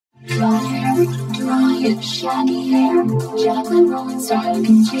Blonde hair, dry and shaggy hair. Jacqueline rolling style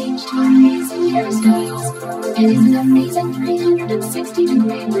can change to amazing hairstyles. It is an amazing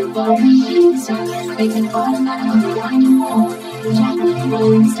 360-degree revolving heating style. They can automatically wind and roll. Jacqueline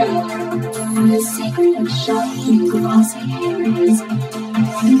rolling style. The secret of shiny and glossy hair is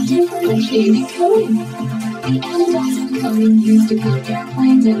the differentiating coating. The anodizing coating used to coat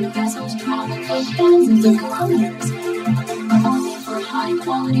airplanes and vessels traveling for thousands of kilometers. Only for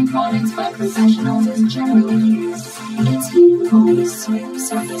high-quality products by professionals is generally used. Its heating on a smooth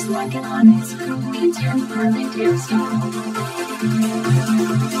surface like an onyx completes your perfect hairstyle.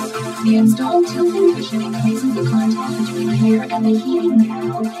 The installed tilting cushion increases the contact between the hair and the heating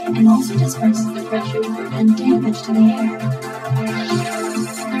panel and also disperses the pressure to prevent damage to the hair.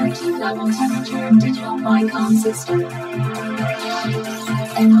 13-level temperature digital Micron system.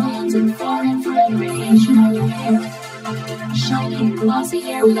 And ions and far infrared radiation on your hair. Shiny and glossy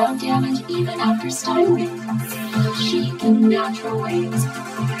hair without damage even after styling. Chic and natural waves.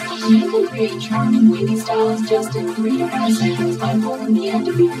 You can create charming wavy styles just in 3 to 5 seconds by holding the end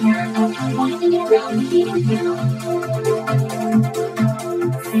of your hair after winding it around the heating panel.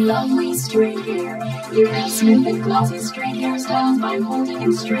 Lovely straight hair. You can have smooth and glossy straight hairstyles by holding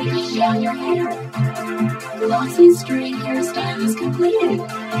and straightening down your hair. Glossy straight hairstyle is completed.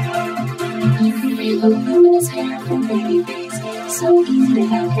 You can create voluminous hair from baby face. So easy to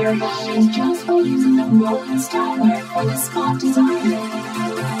have hair values just by using the rolling styler for the spot design.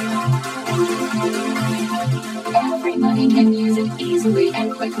 Everybody can use it easily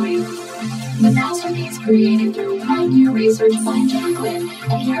and quickly. The masterpiece created through 1 year research by Jacqueline,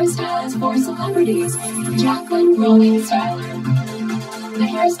 a hairstylist for celebrities. Jacqueline Rolling Styler. The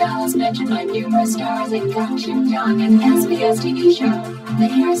hairstyle is mentioned by numerous stars in Gong Young and SBS TV show. The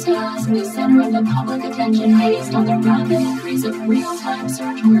hairstyle is in the center of the public attention based on the rapid increase of real-time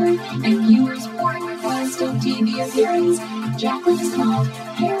search word and viewers' pouring requests of TV appearance. Jacqueline is called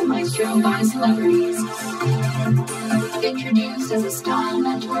Hair Maestro by celebrities. Introduced as a style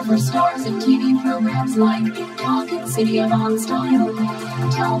mentor for stars in TV programs like Talk and City of On Style.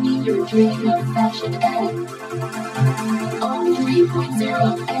 Tell me your dream of fashion ed. On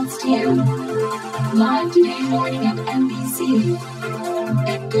 3.0 XTM. Live today morning at NBC.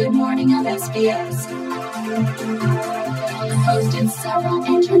 And Good Morning at SBS. Hosted several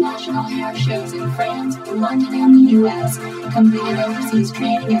international hair shows in France, London, and the US. Completed overseas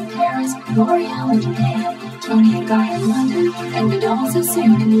training in Paris, L'Oreal in Japan, Tony and Guy in London, and Vidal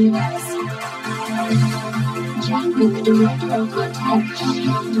Sassoon in the US. Jacqueline, the director of La Tech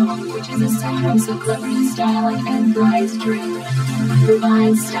Champion, which is a center of celebrity styling and bride's-dream,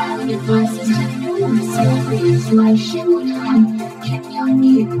 provides styling advices to numerous celebrities like Shin Woo-han, Kim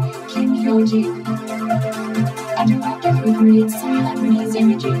Yeon-mi, Kim Hyo-jin. A director who creates celebrities'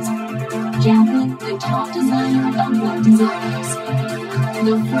 images. Jacqueline, the top designer of web designers.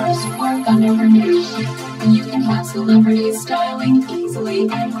 The first work on ever made. You can have celebrities styling easily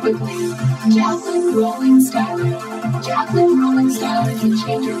and quickly. Jacqueline Rolling Styler. Jacqueline Rolling Styler can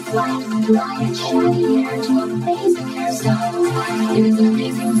change your flat, dry, and shiny hair to amazing hairstyles. It is an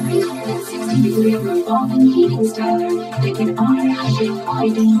amazing 360-degree revolving heating styler that can automatically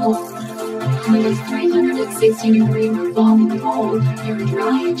wind and roll. With its 360-degree revolving roll, your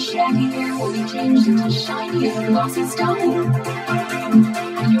dry and shaggy hair will be changed into shiny and glossy style.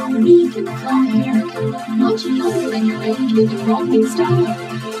 Your weak and flat hair can look much younger than your age with the rolling style.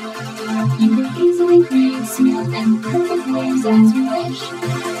 You can easily create smooth and perfect waves as you wish.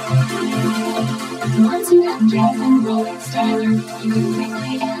 Once you have Jacqueline Rolling Styler, you can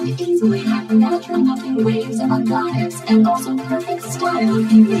quickly and easily have natural-looking waves of a goddess and also perfect style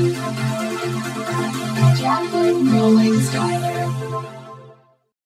if you wish. Jacqueline Rolling Styler.